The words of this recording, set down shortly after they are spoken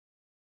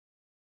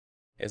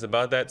It's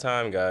about that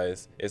time,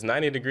 guys. It's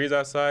 90 degrees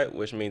outside,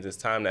 which means it's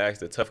time to ask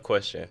the tough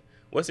question.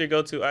 What's your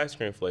go-to ice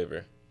cream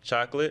flavor?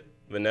 Chocolate,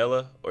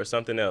 vanilla, or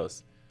something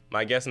else?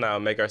 My guest and I will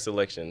make our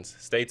selections.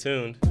 Stay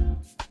tuned.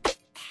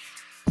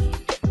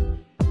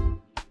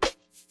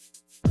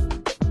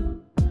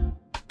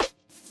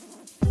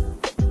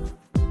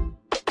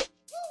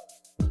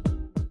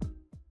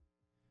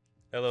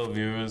 Hello,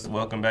 viewers.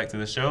 Welcome back to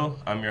the show.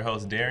 I'm your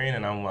host, Darian,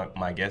 and I'm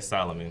my guest,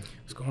 Solomon.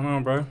 What's going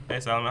on, bro? Hey,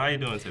 Solomon. How you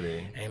doing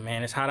today? Hey,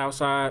 man, it's hot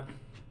outside.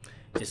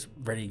 Just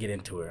ready to get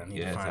into it. I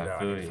need to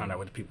find out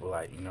what the people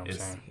like. You know what I'm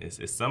saying?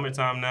 It's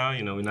summertime now.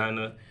 You know, we're not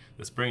in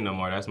the spring no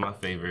more. That's my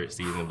favorite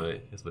season,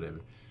 but it's whatever.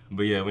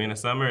 But yeah, we're in the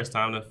summer. It's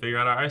time to figure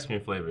out our ice cream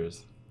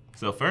flavors.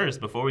 So first,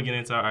 before we get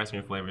into our ice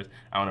cream flavors,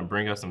 I want to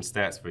bring up some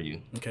stats for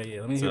you. Okay,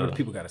 yeah. Let me hear what the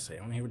people got to say.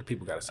 All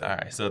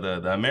right. So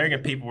the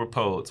American people were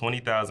polled,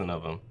 20,000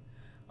 of them.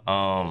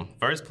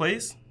 First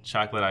place,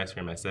 chocolate ice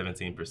cream at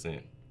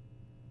 17%.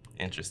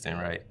 Interesting,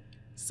 right?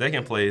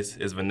 Second place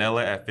is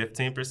vanilla at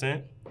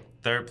 15%.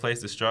 Third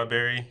place is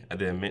strawberry, and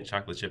then mint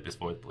chocolate chip is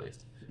fourth place,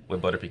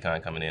 with butter pecan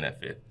coming in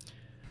at fifth.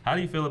 How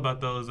do you feel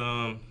about those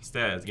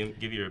stats?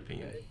 Give your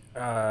opinion.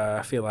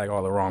 I feel like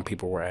all the wrong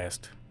people were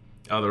asked.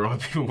 Oh, the wrong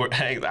people were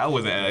asked? I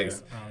wasn't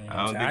asked.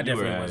 I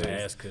definitely wasn't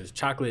asked because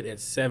chocolate at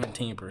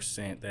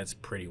 17%, that's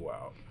pretty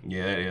wild.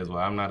 Yeah, it is. Well,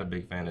 I'm not a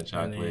big fan of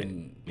chocolate,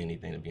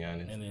 anything to be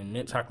honest. And then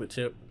mint chocolate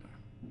chip.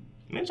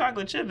 Mint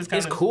chocolate chip is kind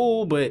of... It's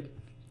cool, but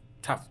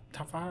top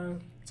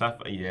five?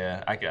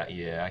 Yeah, I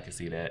can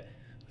see that.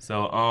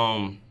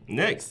 So,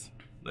 next,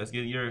 let's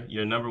get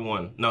your number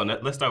one. No,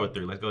 let's start with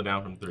three. Let's go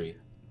down from three.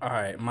 All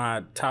right,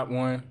 my top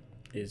one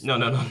is... No,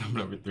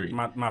 number three.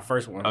 My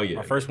first one. Oh, yeah.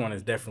 My first one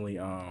is definitely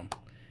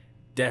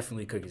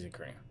cookies and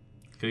cream.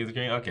 Cookies and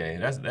cream? Okay,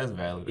 that's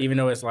valid. Even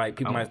though it's like,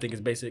 people might think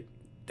it's basic,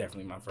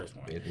 definitely my first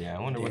one. Yeah,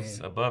 I wonder what's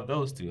above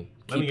those two.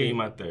 Let me give you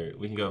my third.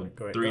 We can go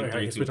three and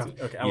three, two.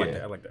 Okay, I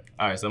like that.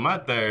 All right, so my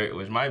third,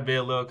 which might be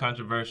a little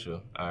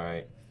controversial, all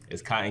right,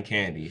 is cotton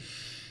candy.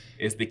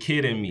 It's the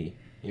kid in me.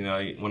 You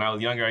know, when I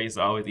was younger, I used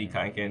to always eat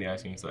cotton candy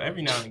ice cream. So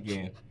every now and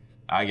again,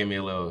 I give me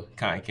a little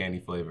cotton candy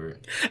flavor.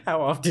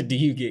 How often do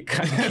you get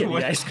cotton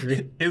candy ice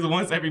cream? It's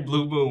once every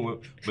blue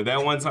moon, but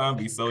that one time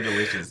be so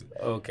delicious.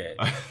 Okay.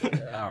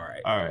 All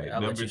right.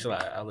 I'll let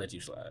you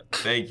slide.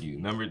 Thank you.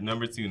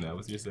 Number two now.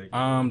 What's your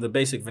second? The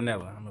basic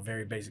vanilla. I'm a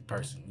very basic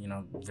person. You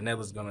know,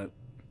 vanilla's gonna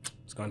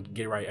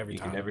get it right every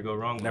time. You can never go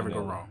wrong. Never go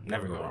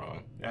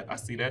wrong. I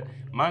see that.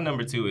 My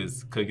number two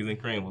is cookies and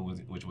cream,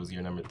 which was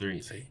your number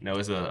three. See? You know,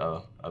 it's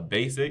a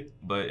basic,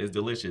 but it's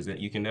delicious, and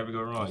you can never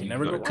go wrong. You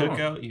can go to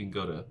Cookout. You can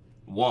go to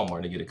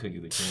Walmart to get a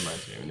cookies and cream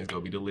ice cream, and it's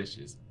gonna be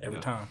delicious every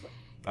time.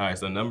 All right,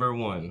 so number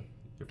one,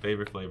 your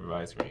favorite flavor of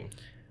ice cream?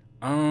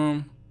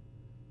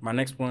 My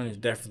next one is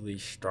definitely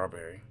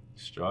strawberry.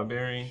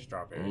 Strawberry.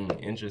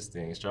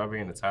 Interesting.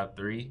 Strawberry in the top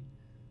three.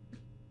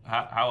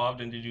 How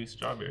often did you eat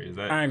strawberry? Is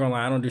that? I ain't gonna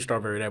lie, I don't do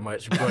strawberry that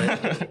much,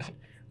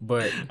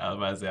 but I was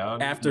about to say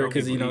after,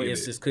 because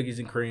it's just cookies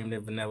and cream,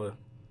 then vanilla,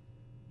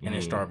 and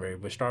then strawberry.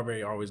 But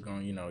strawberry always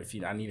going,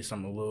 I needed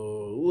something a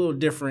little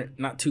different,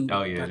 not too.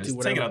 Oh yeah,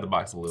 just take it out the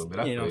box a little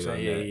bit. You know what I'm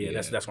saying?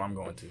 Yeah. That's what I'm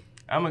going to.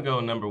 I'm gonna go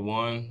number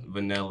one,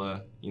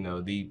 vanilla. You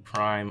know, the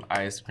prime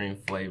ice cream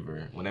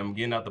flavor. When I'm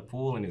getting out the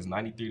pool and it's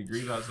 93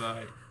 degrees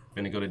outside,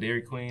 gonna go to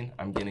Dairy Queen,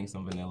 I'm getting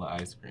some vanilla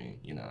ice cream.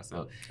 You know,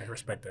 so I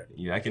respect that.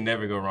 Yeah, I can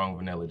never go wrong with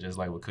vanilla, just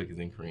like with cookies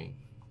and cream.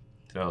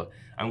 So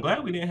I'm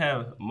glad we didn't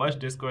have much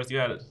discourse. You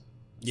had a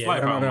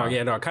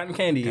cotton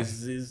candy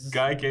is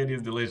cotton candy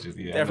is delicious.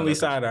 Yeah, definitely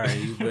side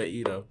eyeing you, but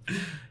you know.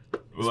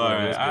 Well, all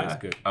right. It's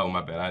good. Oh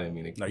my bad, I didn't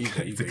mean to. No, you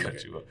cut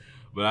you off.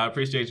 But I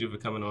appreciate you for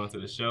coming on to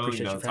the show.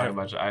 Talking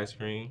about your ice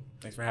cream.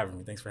 Thanks for having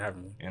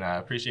me. And I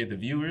appreciate the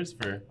viewers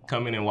for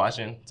coming and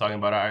watching, talking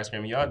about our ice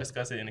cream. Y'all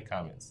discuss it in the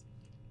comments.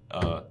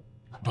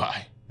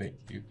 Bye.